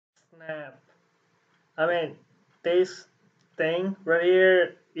Snap. I mean, this thing right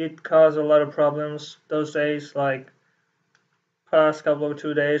here, it caused a lot of problems those days, like past couple of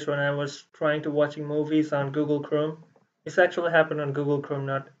 2 days when I was trying to watching movies on Google Chrome. It's actually happened on Google Chrome,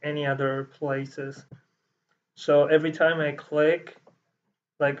 not any other places. So every time I click,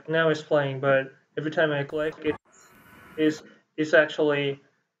 like now it's playing, but every time I click, is it's actually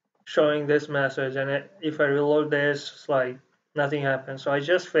showing this message, and if I reload this, it's like nothing happens. So I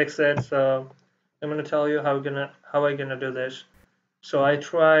just fixed it. So I'm gonna tell you how I gonna do this. So I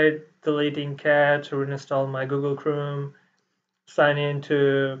tried deleting cat to reinstall my Google Chrome, sign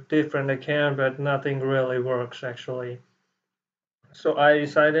into different account, but nothing really works actually. So I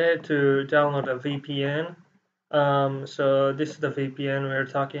decided to download a VPN. So this is the VPN we're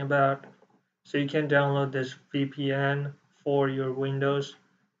talking about. So you can download this VPN for your Windows.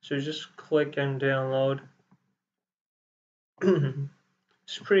 So just click and download.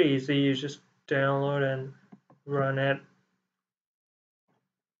 It's pretty easy. You just download and run it.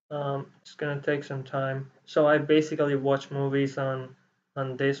 It's gonna take some time. So I basically watch movies on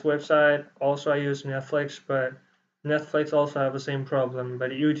this website. Also, I use Netflix, but Netflix also have the same problem.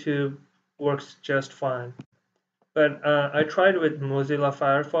 But YouTube works just fine. But I tried with Mozilla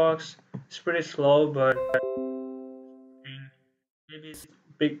Firefox. It's pretty slow, but maybe it's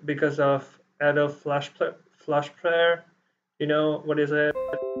because of Adobe Flash Player. You know what is it?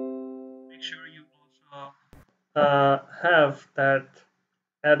 Make sure you also have that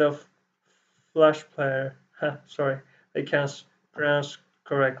Adobe Flash Player. Sorry, I can't pronounce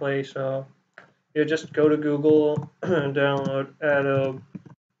correctly. So you just go to Google, download Adobe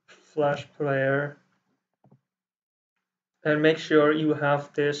Flash Player, and make sure you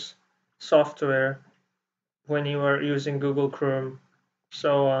have this software when you are using Google Chrome.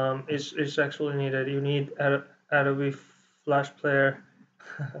 So it's actually needed. You need Adobe Flash Player,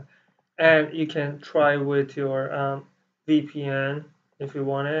 and you can try with your VPN if you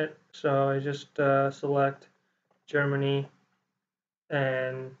want it. So I just select Germany,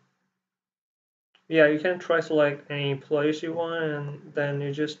 and yeah, you can try select any place you want, and then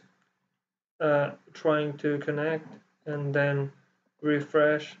you just trying to connect, and then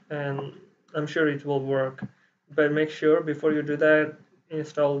refresh, and I'm sure it will work. But make sure before you do that,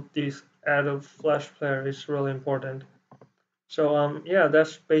 install this Adobe Flash Player. It's really important. So yeah,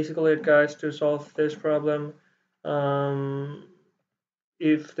 that's basically it, guys, to solve this problem. Um,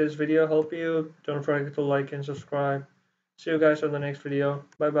 if this video helped you, don't forget to like and subscribe. See you guys on the next video.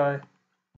 Bye bye.